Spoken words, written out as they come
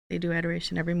They do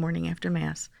adoration every morning after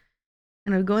Mass.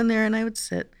 And I would go in there and I would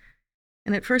sit.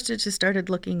 And at first it just started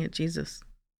looking at Jesus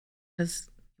because,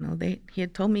 he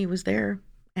had told me he was there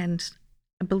and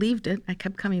I believed it. I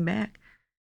kept coming back.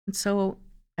 And so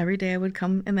every day I would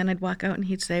come and then I'd walk out and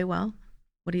he'd say, well,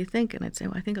 what do you think? And I'd say,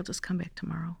 well, I think I'll just come back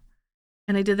tomorrow.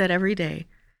 And I did that every day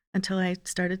until I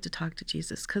started to talk to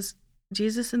Jesus, because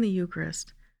Jesus in the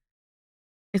Eucharist,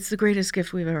 it's the greatest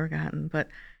gift we've ever gotten, but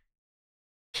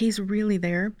he's really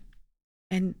there.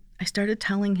 And I started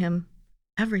telling him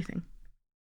everything.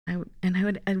 I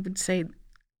would say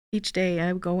each day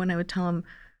I would go and I would tell him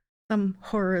some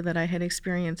horror that I had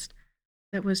experienced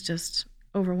that was just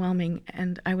overwhelming,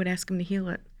 and I would ask him to heal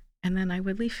it. And then I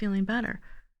would leave feeling better.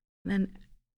 And then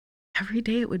every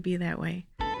day it would be that way.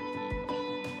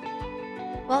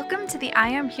 Welcome to the I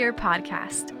Am Here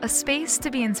podcast, a space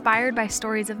to be inspired by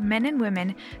stories of men and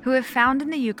women who have found in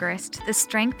the Eucharist the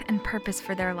strength and purpose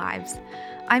for their lives.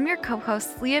 I'm your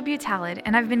co-host, Leah Butalid,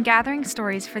 and I've been gathering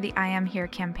stories for the I Am Here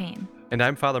campaign. And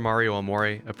I'm Father Mario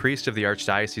Amore, a priest of the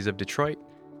Archdiocese of Detroit,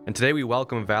 and today we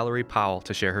welcome Valerie Powell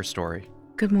to share her story.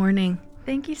 Good morning.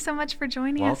 Thank you so much for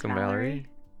joining us, Welcome, Valerie.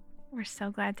 We're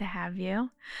so glad to have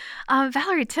you.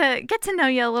 Valerie, to get to know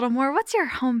you a little more, what's your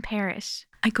home parish?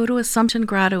 I go to Assumption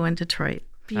Grotto in Detroit.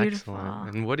 Beautiful.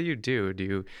 Excellent. And what do you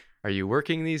do? Are you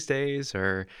working these days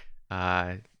or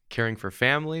caring for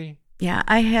family? Yeah,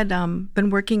 I had been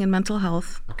working in mental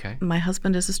health. Okay. My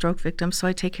husband is a stroke victim, so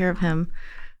I take care of him.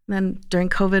 Then during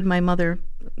COVID, my mother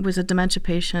was a dementia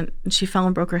patient, and she fell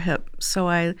and broke her hip. So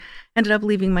I ended up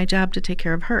leaving my job to take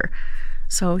care of her.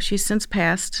 So she's since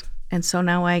passed, and so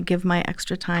now I give my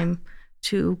extra time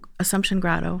to Assumption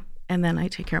Grotto, and then I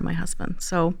take care of my husband.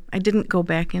 So I didn't go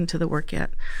back into the work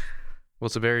yet. Well,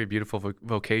 it's a very beautiful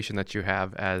vocation that you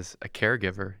have as a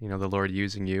caregiver, the Lord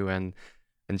using you and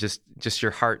just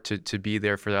your heart to be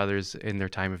there for others in their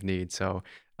time of need. So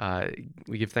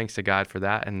we give thanks to God for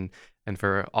that and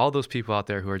for all those people out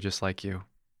there who are just like you.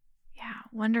 Yeah,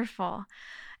 wonderful.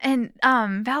 And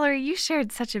Valerie, you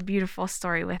shared such a beautiful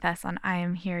story with us on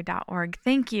iamhere.org.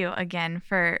 Thank you again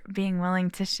for being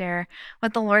willing to share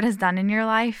what the Lord has done in your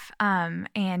life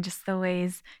and just the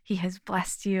ways he has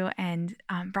blessed you and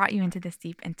brought you into this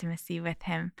deep intimacy with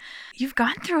him. You've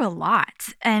gone through a lot,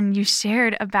 and you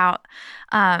shared about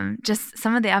just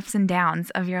some of the ups and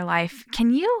downs of your life.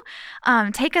 Can you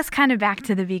take us kind of back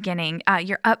to the beginning,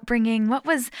 your upbringing? What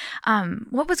was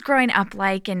growing up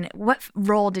like, and what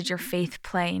role did your faith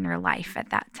play in your life at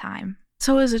that time?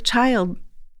 So as a child,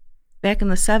 back in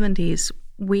the 70s,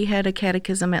 we had a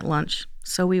catechism at lunch.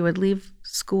 So we would leave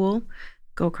school,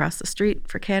 go across the street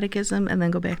for catechism, and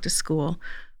then go back to school.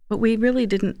 But we really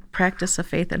didn't practice a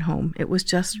faith at home. It was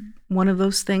just one of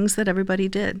those things that everybody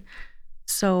did.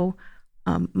 So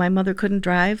my mother couldn't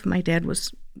drive. My dad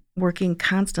was working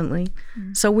constantly.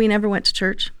 So we never went to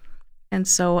church. And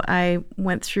so I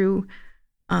went through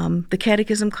the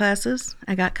catechism classes.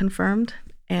 I got confirmed,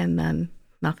 and then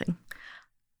nothing.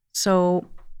 So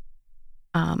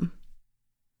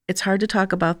it's hard to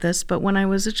talk about this, but when I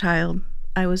was a child,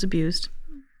 I was abused.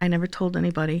 I never told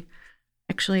anybody.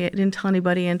 Actually, I didn't tell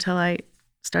anybody until I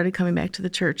started coming back to the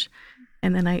church.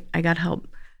 And then I got help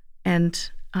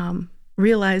and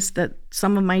realized that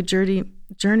some of my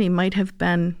journey might have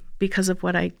been because of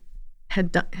what I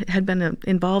had been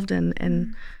involved in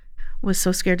and was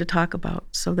so scared to talk about.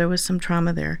 So there was some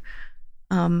trauma there.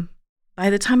 By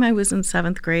the time I was in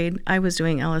 7th grade, I was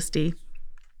doing LSD.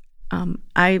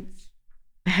 I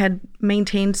had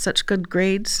maintained such good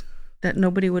grades that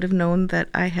nobody would have known that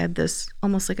I had this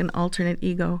almost like an alternate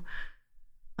ego.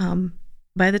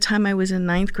 By the time I was in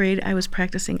 9th grade, I was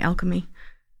practicing alchemy.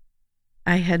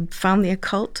 I had found the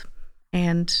occult,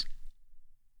 and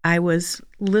I was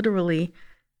literally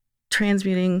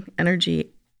transmuting energy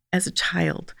as a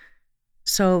child.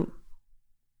 So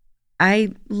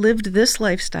I lived this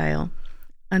lifestyle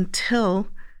until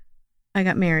I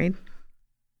got married.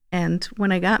 And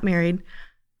when I got married,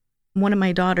 one of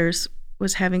my daughters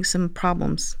was having some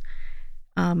problems.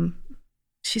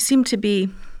 She seemed to be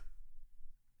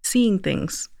seeing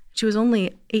things. She was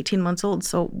only 18 months old,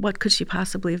 so what could she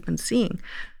possibly have been seeing?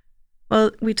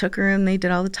 Well, we took her and they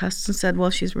did all the tests and said,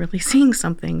 well, she's really seeing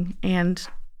something. And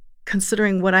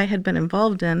considering what I had been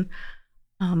involved in,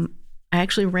 I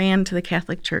actually ran to the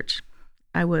Catholic Church.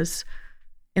 I was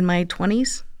in my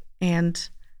 20s, and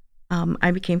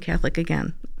I became Catholic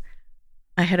again.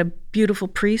 I had a beautiful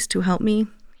priest who helped me.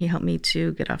 He helped me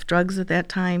to get off drugs at that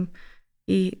time.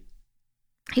 He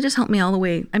just helped me all the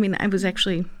way. I mean, I was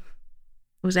actually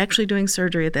doing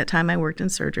surgery at that time. I worked in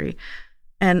surgery,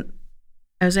 and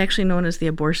I was actually known as the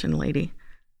abortion lady.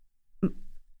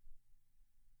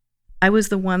 I was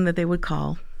the one that they would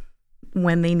call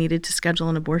when they needed to schedule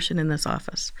an abortion in this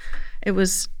office.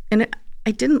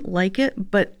 I didn't like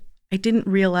it, but I didn't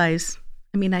realize,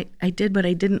 I did, but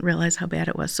I didn't realize how bad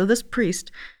it was. So this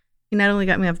priest, he not only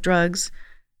got me off drugs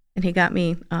and he got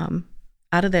me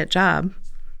out of that job,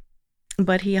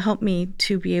 but he helped me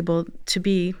to be able to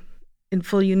be in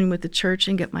full union with the church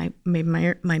and get my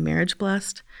marriage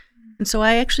blessed. And so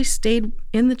I actually stayed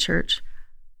in the church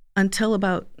until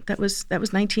that was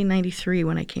 1993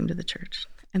 when I came to the church.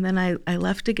 And then I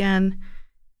left again.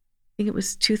 I think it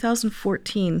was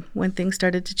 2014 when things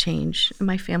started to change.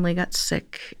 My family got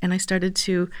sick, and I started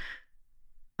to.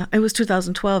 It was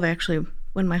 2012 actually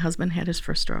when my husband had his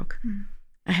first stroke.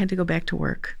 I had to go back to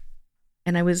work,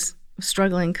 and I was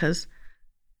struggling because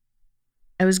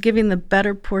I was giving the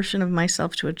better portion of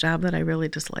myself to a job that I really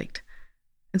disliked.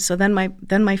 And so then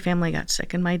my family got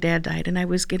sick, and my dad died, and I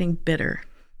was getting bitter.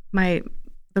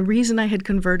 The reason I had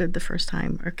converted the first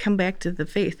time or come back to the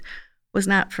faith was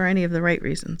not for any of the right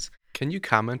reasons. Can you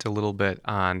comment a little bit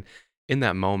on, in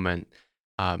that moment,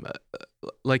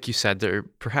 like you said,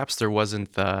 perhaps there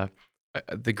wasn't the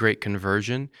great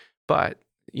conversion, but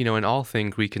in all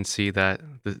things we can see that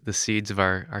the seeds of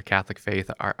our Catholic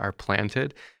faith are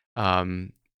planted.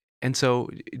 And so,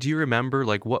 do you remember,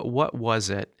 like, what was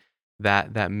it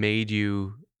that made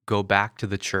you go back to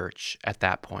the church at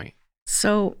that point?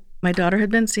 So my daughter had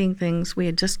been seeing things. We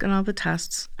had just done all the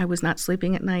tests. I was not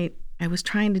sleeping at night. I was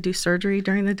trying to do surgery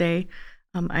during the day.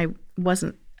 I was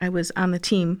on the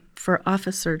team for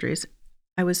office surgeries.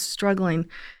 I was struggling,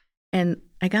 and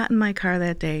I got in my car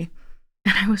that day,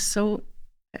 and I was so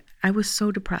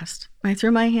depressed. I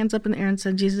threw my hands up in the air and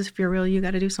said, Jesus, if you're real, you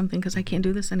got to do something because I can't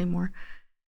do this anymore.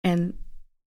 And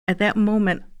at that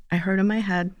moment, I heard in my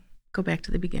head, go back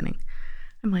to the beginning.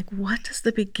 I'm like, what does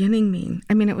the beginning mean?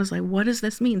 It was like, what does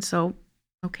this mean? So,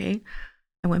 okay,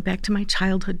 I went back to my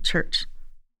childhood church.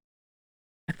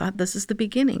 I thought this is the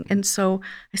beginning. And so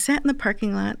I sat in the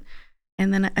parking lot,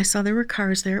 and then I saw there were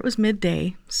cars there. It was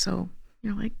midday. So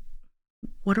you're like,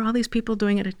 what are all these people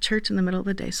doing at a church in the middle of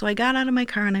the day? So I got out of my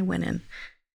car and I went in.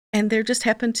 And there just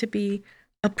happened to be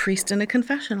a priest in a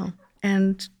confessional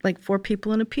and like 4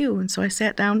 people in a pew. And so I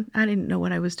sat down. I didn't know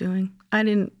what I was doing. I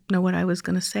didn't know what I was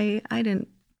going to say.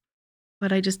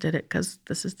 But I just did it because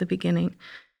this is the beginning.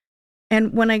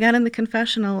 And when I got in the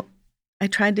confessional, I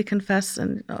tried to confess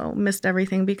and missed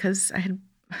everything because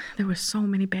there were so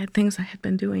many bad things I had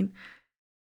been doing.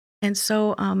 And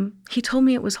so he told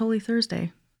me it was Holy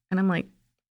Thursday. And I'm like,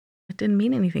 it didn't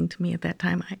mean anything to me at that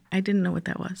time. I didn't know what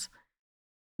that was.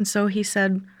 And so he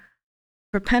said,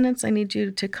 for penance, I need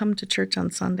you to come to church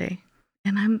on Sunday.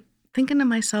 And I'm thinking to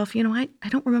myself, I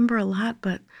don't remember a lot,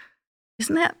 but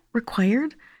isn't that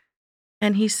required?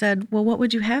 And he said, well, what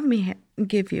would you have me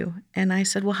give you? And I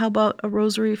said, well, how about a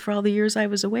rosary for all the years I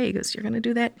was away? He goes, you're going to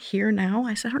do that here now?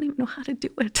 I said, I don't even know how to do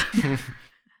it.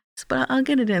 But I'll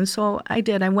get it in. So I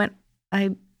did. I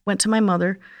went to my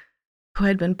mother, who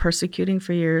had been persecuting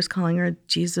for years, calling her a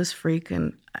Jesus freak,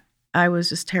 and I was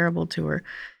just terrible to her.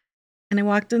 And I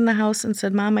walked in the house and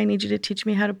said, Mom, I need you to teach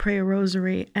me how to pray a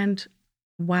rosary. And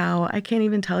wow, I can't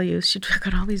even tell you. She took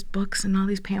out all these books and all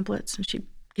these pamphlets, and she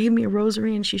gave me a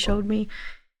rosary and she showed me.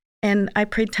 And I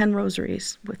prayed 10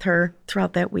 rosaries with her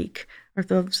throughout that week, or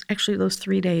those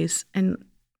 3 days. And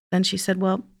then she said,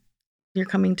 well, you're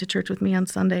coming to church with me on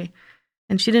Sunday.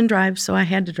 And she didn't drive, so I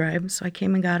had to drive. So I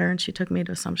came and got her, and she took me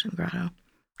to Assumption Grotto.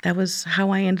 That was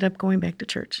how I ended up going back to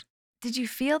church. Did you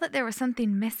feel that there was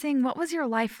something missing? What was your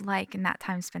life like in that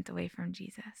time spent away from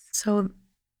Jesus? So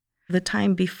the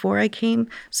time before I came,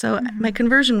 my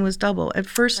conversion was double. At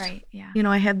first, right, yeah.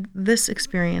 I had this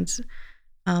experience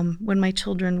when my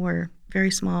children were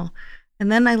very small.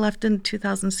 And then I left in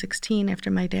 2016 after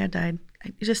my dad died.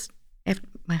 After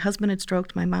my husband had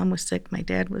stroked, my mom was sick, my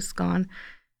dad was gone.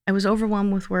 I was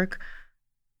overwhelmed with work.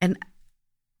 And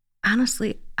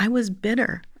honestly, I was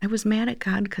bitter. I was mad at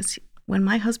God because when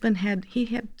my husband had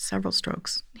several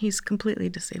strokes. He's completely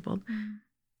disabled.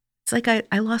 It's like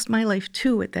I lost my life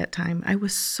too at that time. I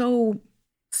was so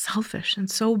selfish and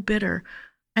so bitter.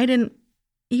 I didn't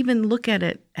even look at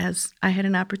it as I had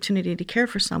an opportunity to care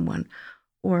for someone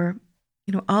or,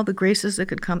 all the graces that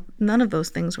could come. None of those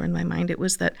things were in my mind. It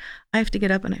was that I have to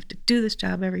get up and I have to do this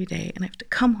job every day and I have to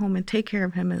come home and take care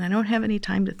of him and I don't have any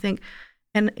time to think.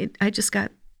 And I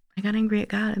got angry at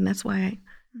God, and that's why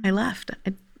I left.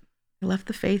 I left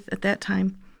the faith at that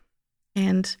time,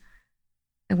 and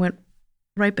I went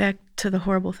right back to the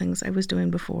horrible things I was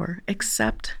doing before,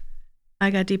 except I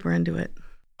got deeper into it.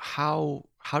 How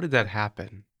did that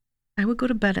happen? I would go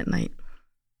to bed at night,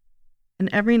 and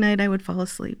every night I would fall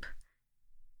asleep.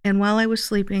 And while I was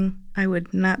sleeping, I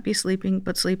would not be sleeping,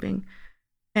 but sleeping.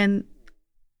 And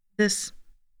this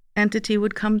entity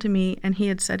would come to me, and he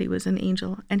had said he was an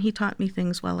angel, and he taught me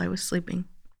things while I was sleeping.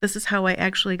 This is how I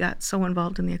actually got so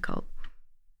involved in the occult.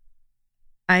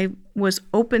 I was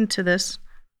open to this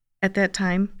at that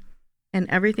time, and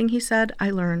everything he said, I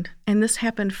learned. And this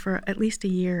happened for at least a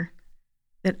year,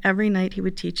 that every night he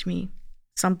would teach me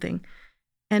something.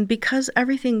 And because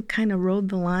everything kind of rode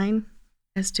the line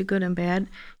as to good and bad,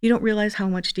 you don't realize how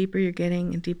much deeper you're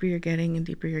getting and deeper you're getting and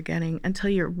deeper you're getting until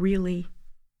you're really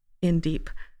in deep.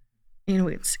 You know,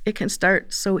 it can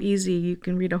start so easy. You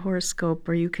can read a horoscope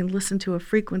or you can listen to a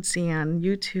frequency on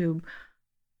YouTube.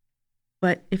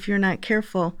 But if you're not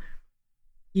careful,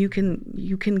 you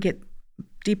can get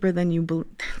deeper than you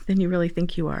really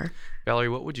think you are. Valerie,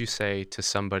 what would you say to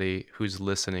somebody who's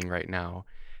listening right now,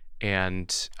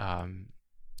 and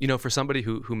for somebody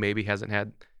who maybe hasn't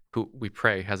had, who we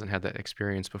pray hasn't had that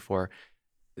experience before,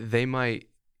 they might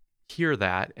hear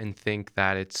that and think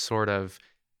that it's sort of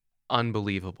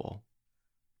unbelievable.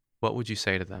 What would you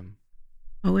say to them?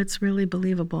 Oh, it's really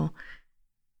believable.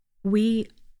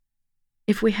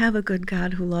 If we have a good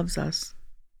God who loves us,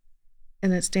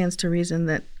 and it stands to reason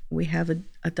that we have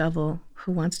a devil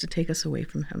who wants to take us away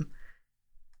from him.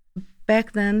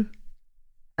 Back then,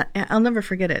 I'll never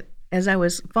forget it. As I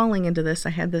was falling into this,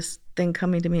 I had this thing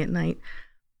coming to me at night.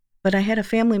 But I had a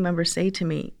family member say to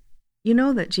me, you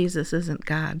know that Jesus isn't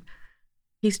God.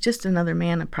 He's just another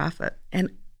man, a prophet.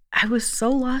 And I was so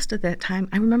lost at that time.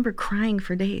 I remember crying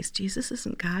for days. Jesus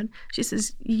isn't God. She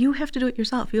says, you have to do it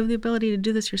yourself. You have the ability to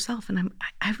do this yourself. And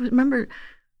I remember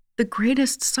the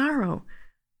greatest sorrow.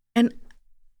 And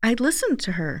I listened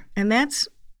to her. And that's,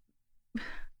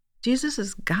 Jesus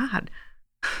is God.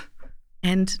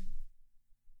 And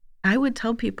I would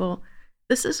tell people,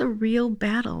 this is a real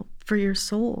battle for your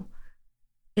soul.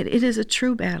 It is a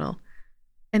true battle.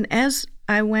 And as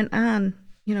I went on,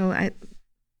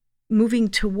 moving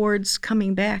towards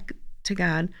coming back to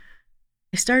God,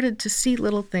 I started to see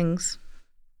little things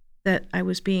that I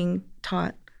was being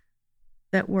taught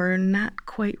that were not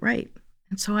quite right.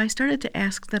 And so I started to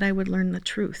ask that I would learn the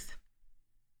truth.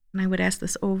 And I would ask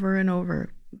this over and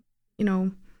over,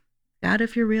 God,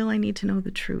 if you're real, I need to know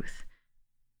the truth.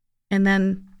 And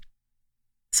then,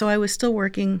 so I was still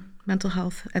working mental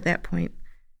health at that point,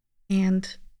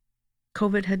 and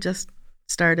COVID had just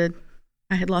started.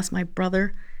 I had lost my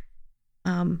brother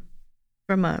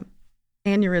from a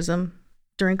aneurysm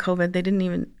during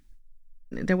COVID.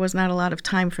 There was not a lot of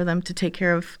time for them to take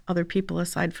care of other people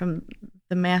aside from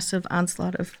the massive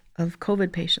onslaught of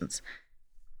COVID patients.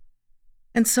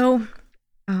 And so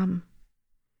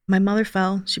my mother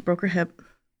fell, she broke her hip,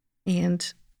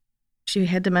 and she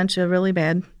had dementia really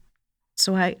bad.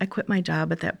 So I quit my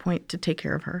job at that point to take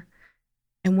care of her.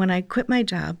 And when I quit my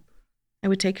job, I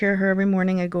would take care of her every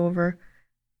morning. I'd go over,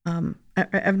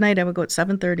 at night I would go at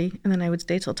 7:30, and then I would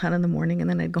stay till 10 in the morning, and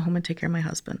then I'd go home and take care of my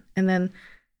husband. And then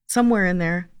somewhere in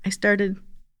there, I started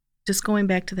just going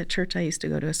back to that church I used to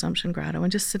go to, Assumption Grotto,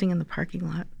 and just sitting in the parking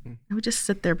lot. I would just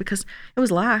sit there because it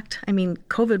was locked. I mean,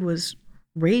 COVID was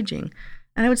raging.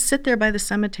 And I would sit there by the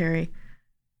cemetery,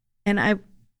 and I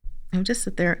would just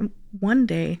sit there. And one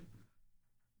day,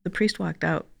 the priest walked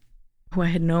out, who I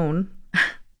had known,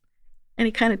 and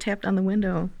he kind of tapped on the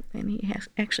window, and he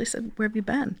actually said, where have you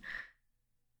been?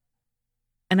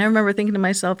 And I remember thinking to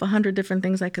myself 100 different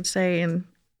things I could say, and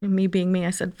me being me,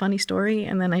 I said, funny story,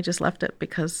 and then I just left it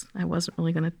because I wasn't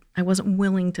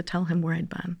willing to tell him where I'd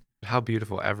been. How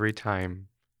beautiful. Every time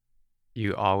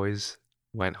you always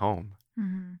went home.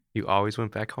 Mm-hmm. You always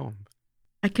went back home.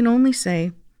 I can only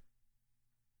say,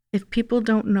 if people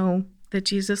don't know that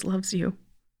Jesus loves you,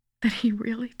 that he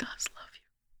really does love you.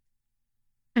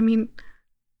 I mean,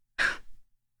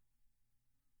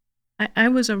 I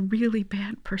was a really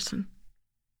bad person,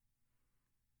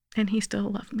 and he still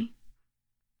loved me.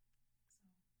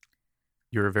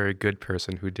 You're a very good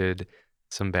person who did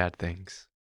some bad things.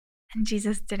 And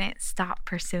Jesus didn't stop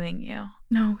pursuing you.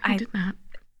 No, he did not.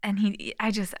 And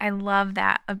I love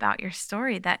that about your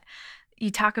story, that you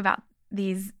talk about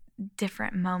these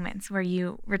different moments where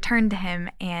you returned to him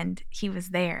and he was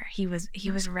there. He was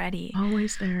ready.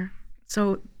 Always there.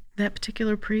 So that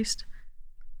particular priest,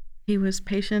 he was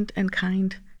patient and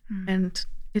kind, and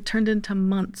it turned into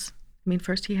months. I mean,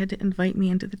 first he had to invite me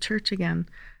into the church again.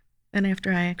 Then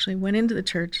after I actually went into the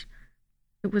church,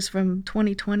 it was from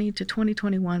 2020 to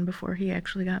 2021 before he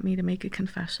actually got me to make a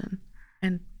confession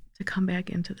and to come back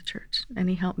into the church. And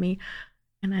he helped me.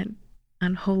 And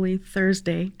on Holy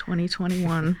Thursday,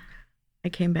 2021, I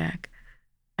came back.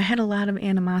 I had a lot of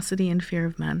animosity and fear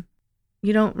of men.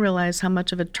 You don't realize how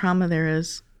much of a trauma there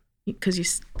is because you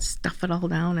stuff it all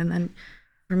down. And then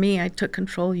for me, I took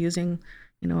control using,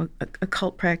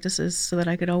 occult practices so that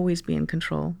I could always be in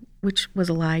control, which was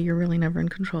a lie. You're really never in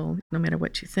control, no matter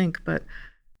what you think. But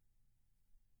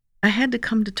I had to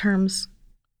come to terms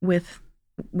with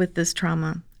this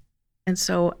trauma. And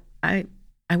so I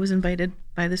was invited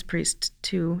by this priest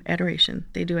to adoration.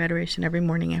 They do adoration every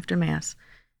morning after Mass.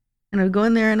 And I would go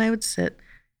in there and I would sit.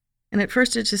 And at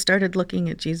first it just started looking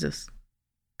at Jesus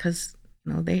because,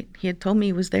 he had told me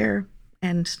he was there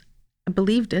and I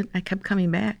believed it. I kept coming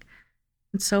back.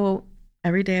 And so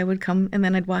every day I would come and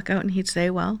then I'd walk out and he'd say,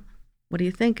 well, what do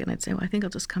you think? And I'd say, well, I think I'll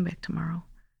just come back tomorrow.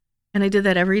 And I did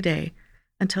that every day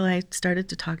until I started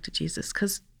to talk to Jesus,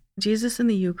 because Jesus in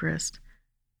the Eucharist,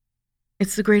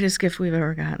 it's the greatest gift we've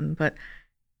ever gotten, but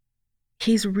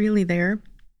he's really there.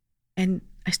 And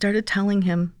I started telling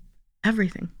him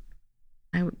everything.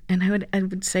 I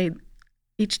would say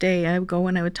each day I would go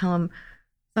and I would tell him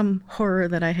some horror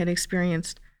that I had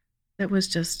experienced that was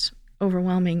just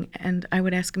overwhelming, and I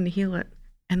would ask him to heal it.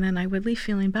 And then I would leave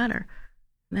feeling better.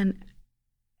 And then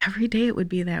every day it would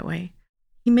be that way.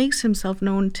 He makes himself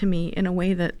known to me in a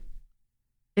way that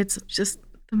it's just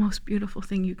the most beautiful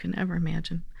thing you can ever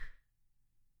imagine.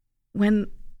 When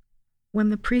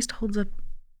the priest holds up,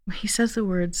 he says the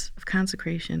words of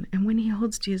consecration, and when he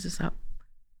holds Jesus up,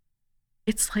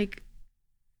 it's like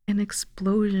an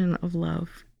explosion of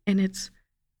love, and it's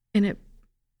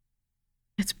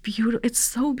beautiful. It's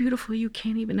so beautiful you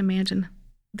can't even imagine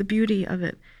the beauty of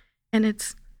it, and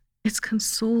it's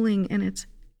consoling, and it's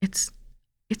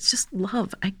just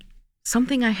love.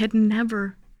 Something I had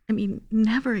never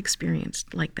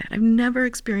experienced like that. I've never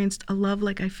experienced a love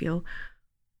like I feel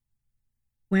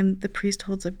when the priest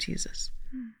holds up Jesus.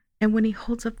 And when he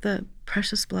holds up the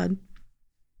precious blood,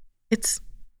 it's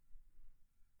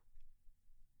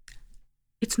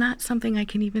not something I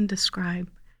can even describe,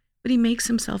 but he makes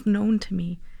himself known to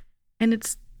me. And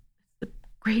it's the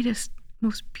greatest,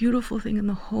 most beautiful thing in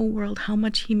the whole world, how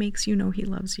much he makes you know he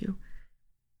loves you.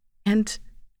 And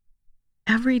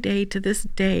every day to this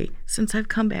day, since I've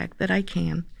come back that I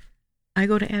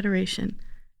go to adoration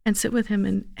and sit with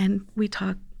him and we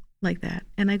talk like that.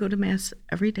 And I go to Mass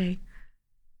every day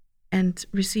and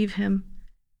receive him,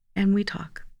 and we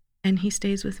talk, and he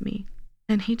stays with me,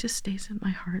 and he just stays in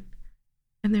my heart.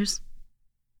 And there's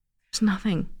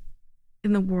nothing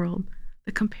in the world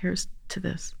that compares to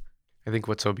this. I think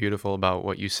what's so beautiful about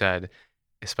what you said,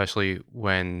 especially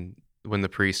when the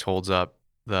priest holds up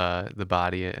the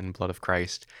body and blood of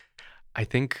Christ, I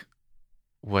think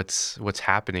what's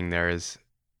happening there is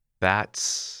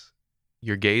that's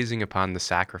you're gazing upon the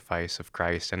sacrifice of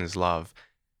Christ and his love.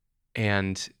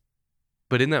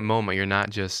 But in that moment, you're not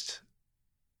just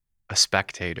a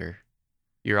spectator,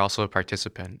 you're also a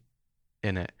participant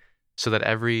in it. So that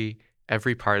every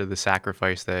part of the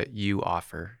sacrifice that you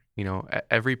offer,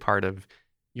 every part of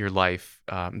your life,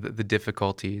 the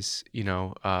difficulties,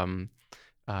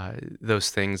 those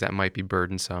things that might be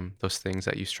burdensome, those things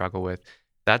that you struggle with,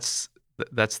 that's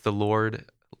the Lord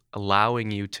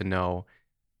allowing you to know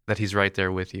that he's right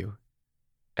there with you.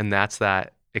 And that's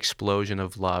that explosion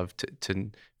of love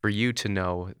for you to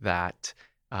know that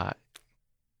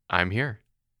I'm here.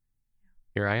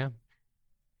 Here I am.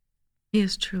 He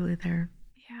is truly there.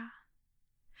 Yeah.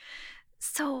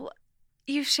 So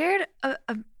you shared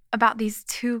about these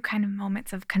two kind of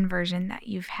moments of conversion that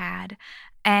you've had,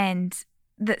 and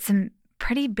that some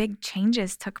pretty big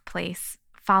changes took place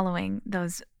following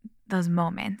those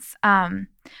moments.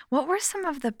 What were some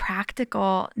of the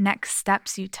practical next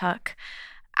steps you took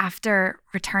after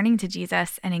returning to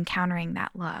Jesus and encountering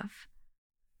that love?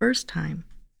 First time,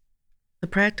 the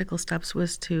practical steps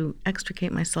was to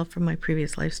extricate myself from my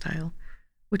previous lifestyle,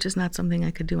 which is not something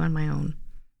I could do on my own.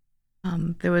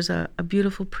 There was a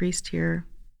beautiful priest here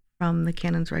from the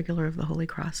Canons Regular of the Holy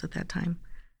Cross at that time,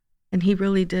 and he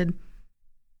really did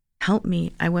help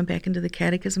me. I went back into the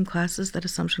catechism classes that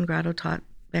Assumption Grotto taught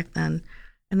back then,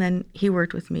 and then he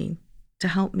worked with me to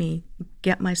help me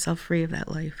get myself free of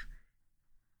that life.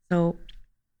 So,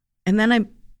 and then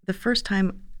the first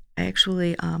time I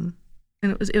actually, and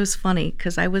it was funny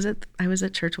because I was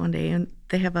at church one day, and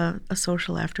they have a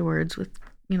social afterwards with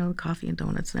coffee and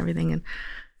donuts and everything,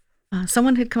 and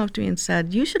someone had come up to me and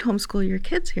said, "You should homeschool your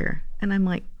kids here." And I'm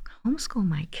like, "Homeschool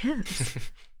my kids?"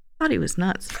 Thought he was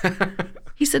nuts.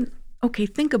 He said, "Okay,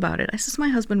 think about it." I says, "My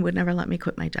husband would never let me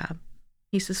quit my job."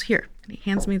 He says, "Here," and he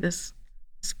hands me this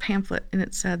pamphlet, and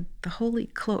it said, "The Holy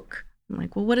Cloak." I'm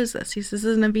like, "Well, what is this?" He says,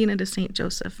 "This is a novena to St.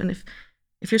 Joseph, and if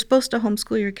you're supposed to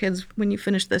homeschool your kids, when you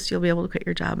finish this, you'll be able to quit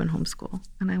your job and homeschool."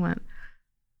 And I went,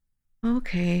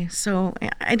 "Okay." So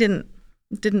I didn't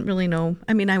really know.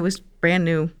 I mean, I was brand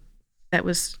new That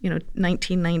was,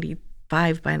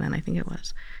 1995 by then, I think it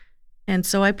was. And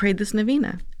so I prayed this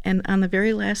novena. And on the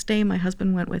very last day, my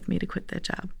husband went with me to quit that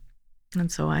job.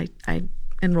 And so I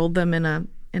enrolled them in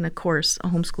a course, a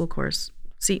homeschool course,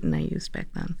 Seton I used back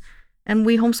then. And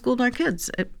we homeschooled our kids.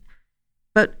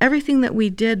 But everything that we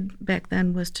did back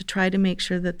then was to try to make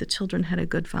sure that the children had a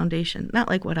good foundation, not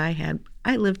like what I had.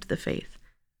 I lived the faith.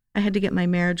 I had to get my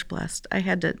marriage blessed. I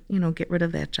had to, get rid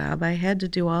of that job. I had to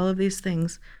do all of these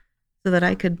things so that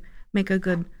I could make a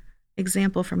good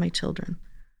example for my children.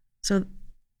 So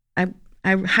I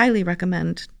highly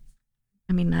recommend,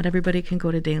 not everybody can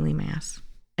go to daily Mass.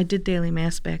 I did daily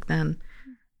Mass back then.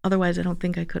 Otherwise, I don't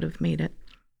think I could have made it.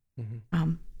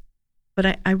 Mm-hmm.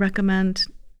 But I recommend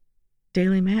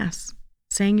daily Mass,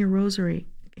 saying your rosary.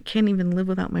 I can't even live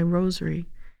without my rosary.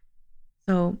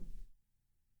 So,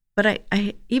 but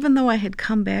I even though I had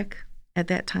come back at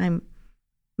that time,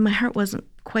 my heart wasn't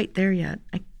quite there yet.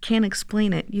 I can't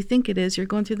explain it. You think it is, you're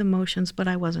going through the motions, but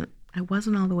I wasn't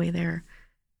all the way there.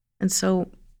 And so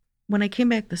when I came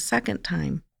back the second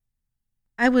time,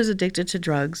 I was addicted to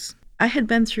drugs. I had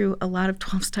been through a lot of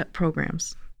 12-step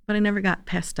programs, but I never got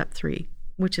past step 3,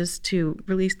 which is to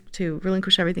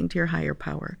relinquish everything to your higher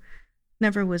power.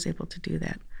 Never was able to do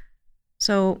that.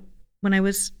 So when I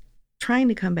was trying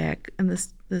to come back, and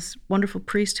this wonderful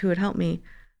priest who had helped me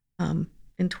in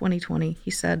 2020, he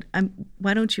said,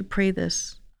 why don't you pray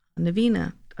this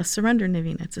novena, a surrender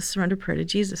novena? It's a surrender prayer to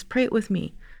Jesus. Pray it with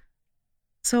me.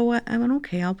 So I went,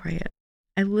 okay, I'll pray it.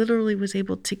 I literally was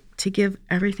able to give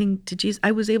everything to Jesus.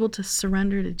 I was able to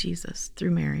surrender to Jesus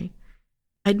through Mary.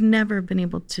 I'd never been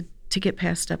able to get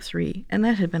past step 3, and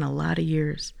that had been a lot of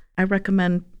years. I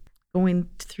recommend going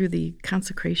through the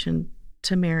consecration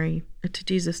to Mary, to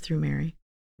Jesus through Mary.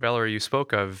 Valerie, you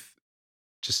spoke of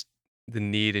just the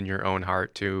need in your own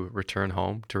heart to return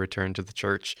home, to return to the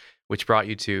church, which brought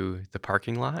you to the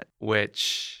parking lot,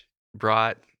 which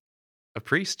brought a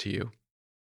priest to you,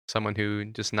 someone who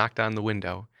just knocked on the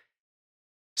window.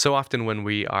 So often when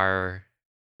we are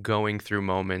going through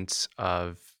moments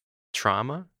of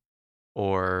trauma,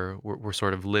 or we're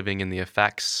sort of living in the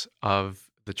effects of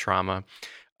the trauma,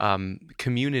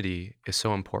 community is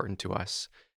so important to us.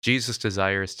 Jesus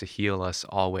desires to heal us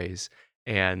always,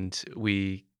 and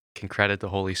we can credit the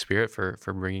Holy Spirit for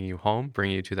bringing you home,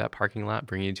 bringing you to that parking lot,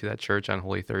 bringing you to that church on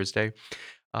Holy Thursday.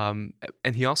 And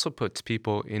he also puts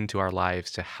people into our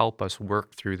lives to help us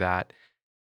work through that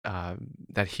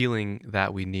healing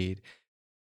that we need.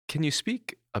 Can you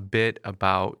speak a bit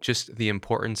about just the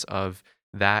importance of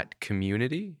that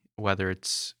community, whether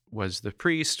was the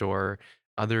priest or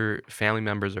other family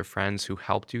members or friends who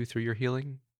helped you through your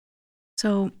healing?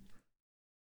 So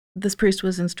this priest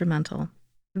was instrumental.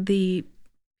 The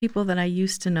people that I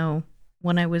used to know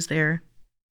when I was there,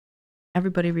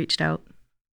 everybody reached out.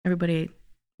 Everybody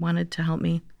wanted to help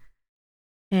me.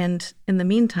 And in the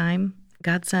meantime,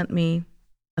 God sent me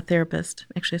a therapist,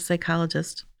 actually a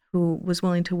psychologist, who was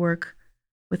willing to work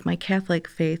with my Catholic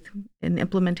faith in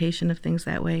implementation of things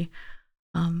that way,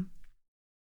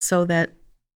 so that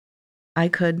I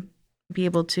could be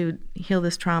able to heal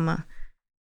this trauma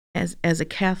as a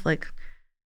Catholic.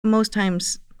 Most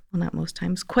times, well, not most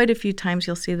times, quite a few times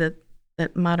you'll see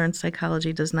that modern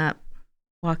psychology does not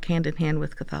walk hand in hand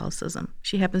with Catholicism.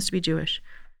 She happens to be Jewish,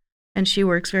 and she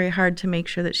works very hard to make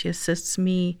sure that she assists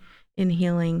me in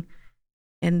healing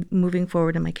and moving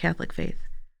forward in my Catholic faith.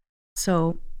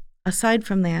 So aside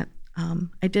from that,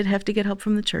 I did have to get help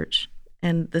from the church,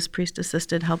 and this priest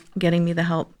assisted getting me the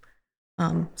help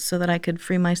so that I could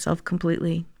free myself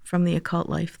completely from the occult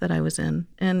life that I was in.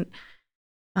 And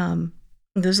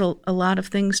there's a lot of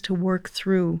things to work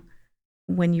through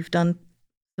when you've done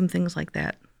some things like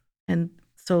that. And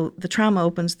so the trauma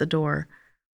opens the door.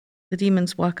 The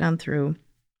demons walk on through.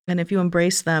 And if you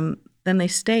embrace them, then they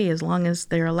stay as long as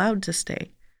they're allowed to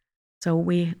stay. So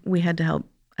we had to help.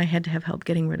 I had to have help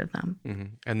getting rid of them. Mm-hmm.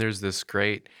 And there's this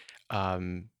great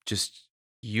just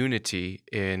unity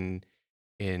in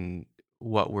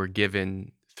what we're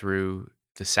given through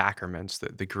the sacraments,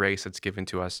 the grace that's given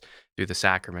to us through the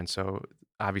sacraments. So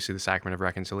obviously the sacrament of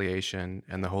reconciliation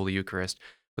and the Holy Eucharist,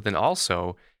 but then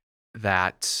also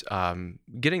that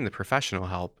getting the professional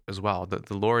help as well.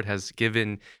 The Lord has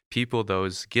given people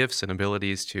those gifts and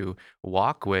abilities to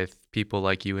walk with people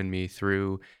like you and me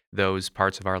through those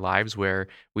parts of our lives where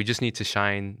we just need to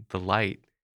shine the light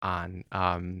on.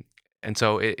 And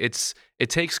so it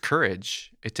takes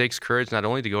courage. It takes courage not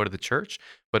only to go to the church,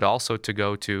 but also to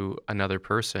go to another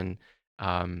person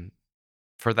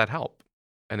for that help.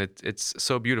 And it's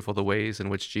so beautiful the ways in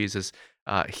which Jesus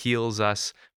heals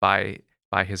us by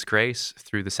his grace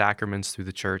through the sacraments, through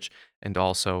the church, and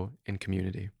also in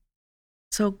community.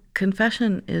 So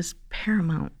confession is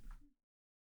paramount.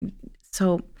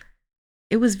 So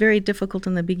it was very difficult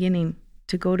in the beginning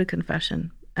to go to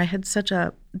confession. I had such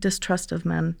a distrust of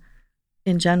men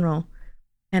in general,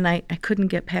 and I couldn't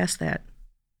get past that.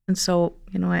 And so,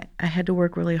 I had to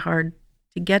work really hard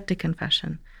to get to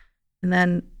confession. And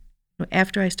then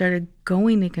after I started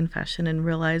going to confession and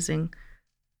realizing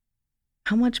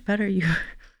how much better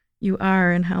you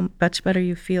are and how much better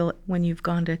you feel when you've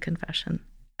gone to confession,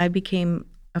 I became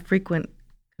a frequent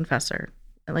confessor,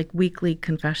 like weekly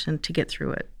confession to get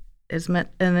through it.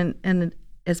 And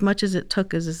as much as it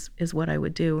took is what I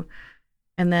would do.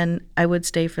 And then I would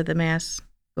stay for the Mass,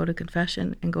 go to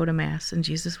confession and go to Mass, and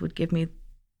Jesus would give me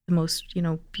the most,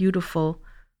 beautiful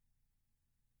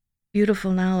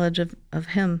knowledge of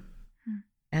him.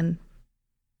 And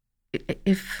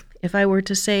if I were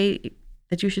to say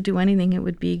that you should do anything, it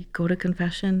would be go to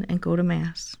confession and go to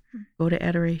Mass, go to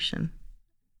adoration,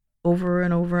 over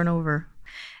and over and over.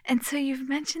 And so you've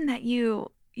mentioned that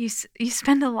you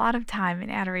spend a lot of time in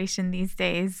adoration these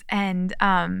days and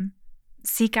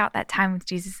seek out that time with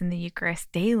Jesus in the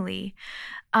Eucharist daily.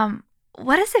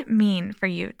 What does it mean for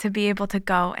you to be able to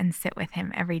go and sit with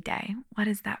him every day? What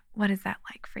is that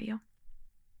like for you?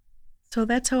 So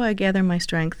that's how I gather my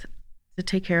strength to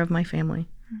take care of my family.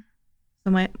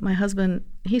 So my husband,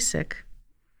 he's sick.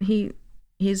 He's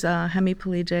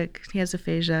hemiplegic. He has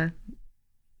aphasia.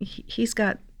 He's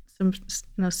got some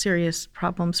serious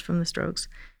problems from the strokes.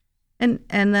 And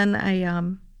then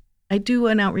I do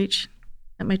an outreach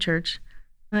at my church.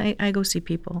 I go see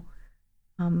people.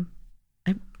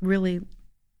 I really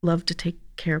love to take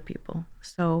care of people.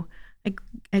 So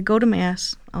I go to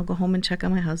Mass, I'll go home and check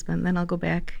on my husband, then I'll go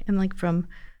back and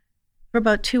for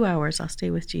about 2 hours I'll stay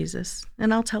with Jesus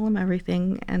and I'll tell him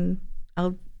everything, and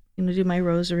I'll do my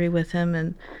rosary with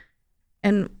him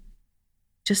and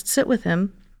just sit with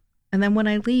him. And then when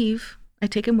I leave, I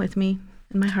take him with me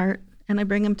in my heart and I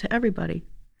bring him to everybody,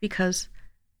 because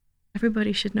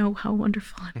everybody should know how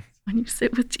wonderful it is when you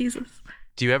sit with Jesus.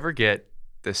 Do you ever get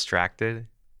distracted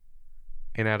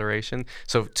in adoration?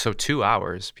 So 2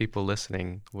 hours, people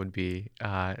listening would be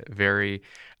very,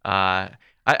 I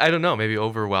don't know, maybe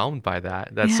overwhelmed by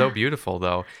that. That's so beautiful,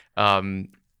 though.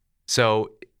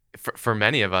 So for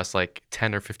many of us, like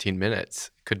 10 or 15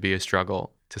 minutes could be a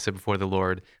struggle to sit before the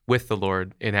Lord, with the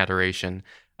Lord in adoration.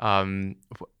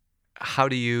 How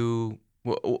do you,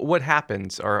 what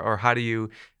happens, or how do you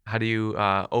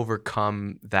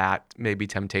overcome that maybe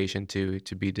temptation to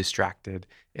be distracted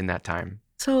in that time?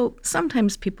 So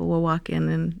sometimes people will walk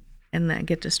in and I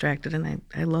get distracted and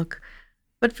I look.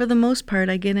 But for the most part,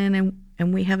 I get in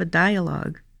and we have a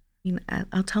dialogue.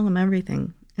 I'll tell him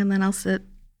everything. And then I'll sit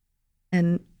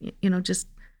and, just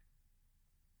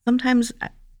sometimes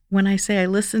when I say I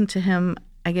listen to him,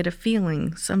 I get a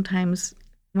feeling. Sometimes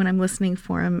when I'm listening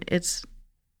for him, it's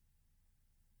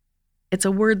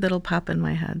a word that'll pop in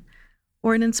my head,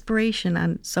 or an inspiration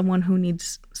on someone who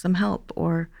needs some help,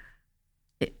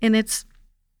 and it's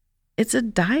a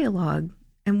dialogue.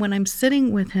 And when I'm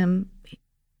sitting with him,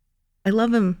 I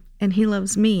love him and he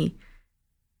loves me.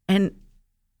 And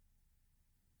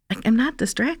I'm not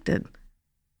distracted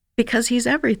because he's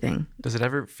everything. Does it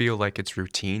ever feel like it's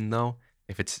routine, though?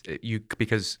 If it's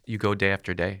because you go day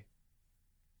after day?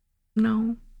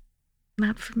 No,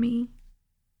 not for me.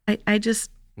 I just,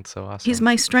 it's so awesome. He's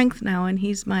my strength now, and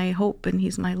he's my hope, and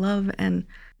he's my love, and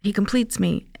he completes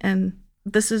me. And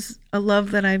this is a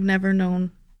love that I've never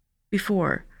known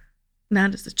before.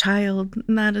 Not as a child,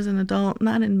 not as an adult,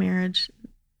 not in marriage.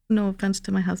 No offense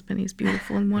to my husband, he's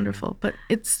beautiful and wonderful, but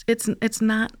it's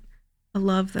not a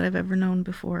love that I've ever known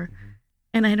before.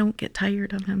 And I don't get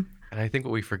tired of him. And I think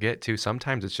what we forget too,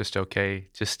 sometimes it's just okay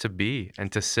just to be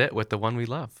and to sit with the one we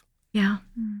love. Yeah.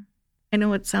 I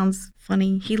know it sounds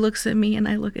funny. He looks at me and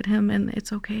I look at him, and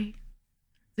it's okay.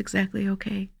 It's exactly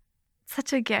okay.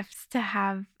 Such a gift to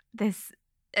have this.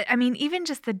 I mean, even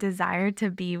just the desire to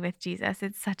be with Jesus,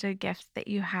 it's such a gift that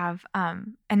you have.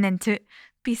 And then to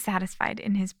be satisfied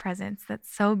in his presence.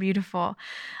 That's so beautiful.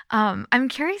 I'm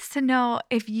curious to know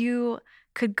if you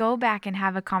could go back and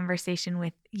have a conversation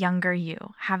with younger you,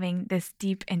 having this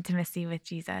deep intimacy with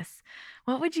Jesus.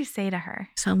 What would you say to her?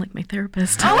 Sound like my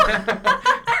therapist.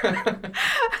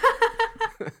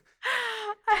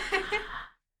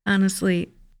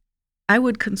 Honestly, I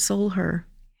would console her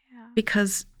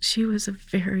because she was a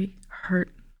very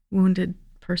hurt, wounded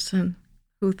person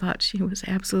who thought she was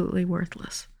absolutely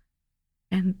worthless.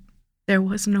 And there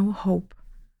was no hope.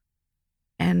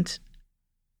 And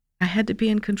I had to be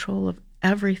in control of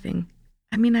everything.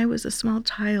 I mean, I was a small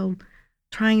child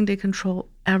trying to control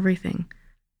everything.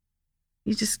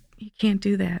 You can't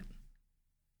do that.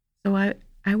 So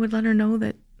I would let her know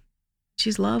that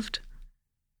she's loved.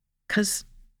 Because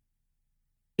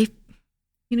if,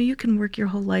 you can work your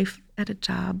whole life at a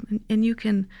job, and you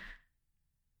can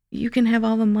have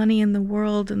all the money in the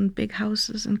world and big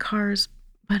houses and cars,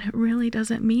 but it really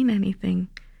doesn't mean anything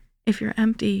if you're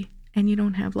empty and you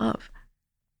don't have love.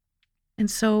 And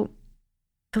so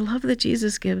the love that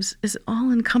Jesus gives is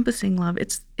all-encompassing love.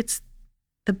 It's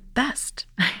the best.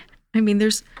 I mean, there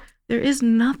is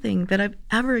nothing that I've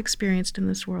ever experienced in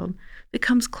this world that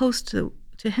comes close to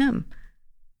him.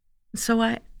 So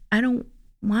I don't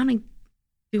want to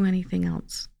do anything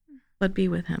else but be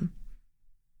with him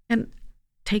and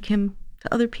take him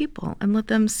to other people and let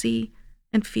them see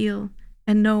and feel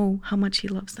and know how much he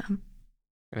loves them.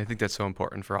 And I think that's so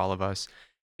important for all of us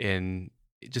in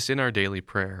our daily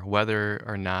prayer, whether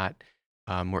or not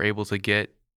we're able to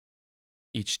get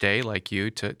each day, like you,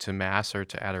 to Mass or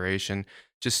to adoration,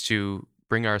 just to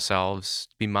bring ourselves,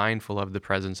 be mindful of the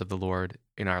presence of the Lord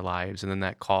in our lives, and then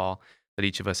that call that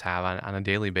each of us have on a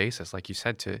daily basis, like you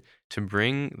said, to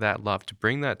bring that love, to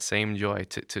bring that same joy,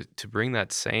 to bring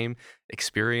that same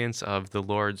experience of the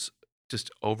Lord's just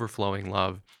overflowing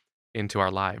love into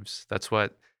our lives. That's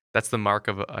the mark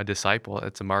of a disciple.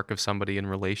 It's a mark of somebody in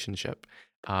relationship.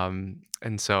 And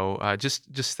so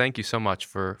just thank you so much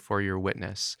for your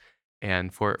witness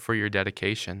and for your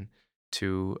dedication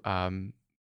to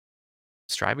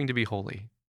striving to be holy,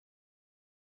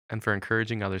 and for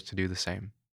encouraging others to do the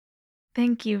same.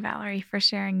 Thank you, Valerie, for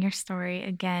sharing your story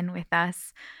again with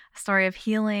us. A story of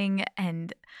healing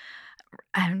and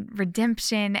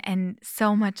redemption and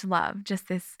so much love, just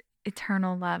this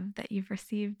eternal love that you've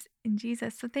received in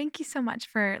Jesus. So thank you so much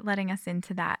for letting us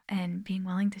into that and being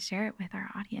willing to share it with our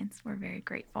audience. We're very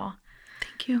grateful.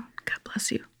 Thank you. God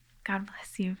bless you. God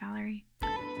bless you, Valerie.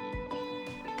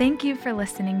 Thank you for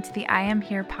listening to the I Am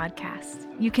Here podcast.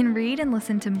 You can read and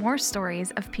listen to more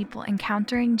stories of people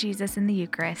encountering Jesus in the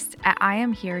Eucharist at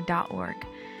iamhere.org.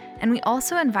 And we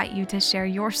also invite you to share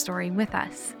your story with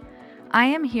us. I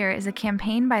Am Here is a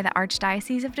campaign by the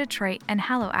Archdiocese of Detroit and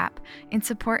Hallow App in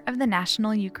support of the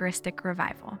National Eucharistic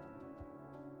Revival.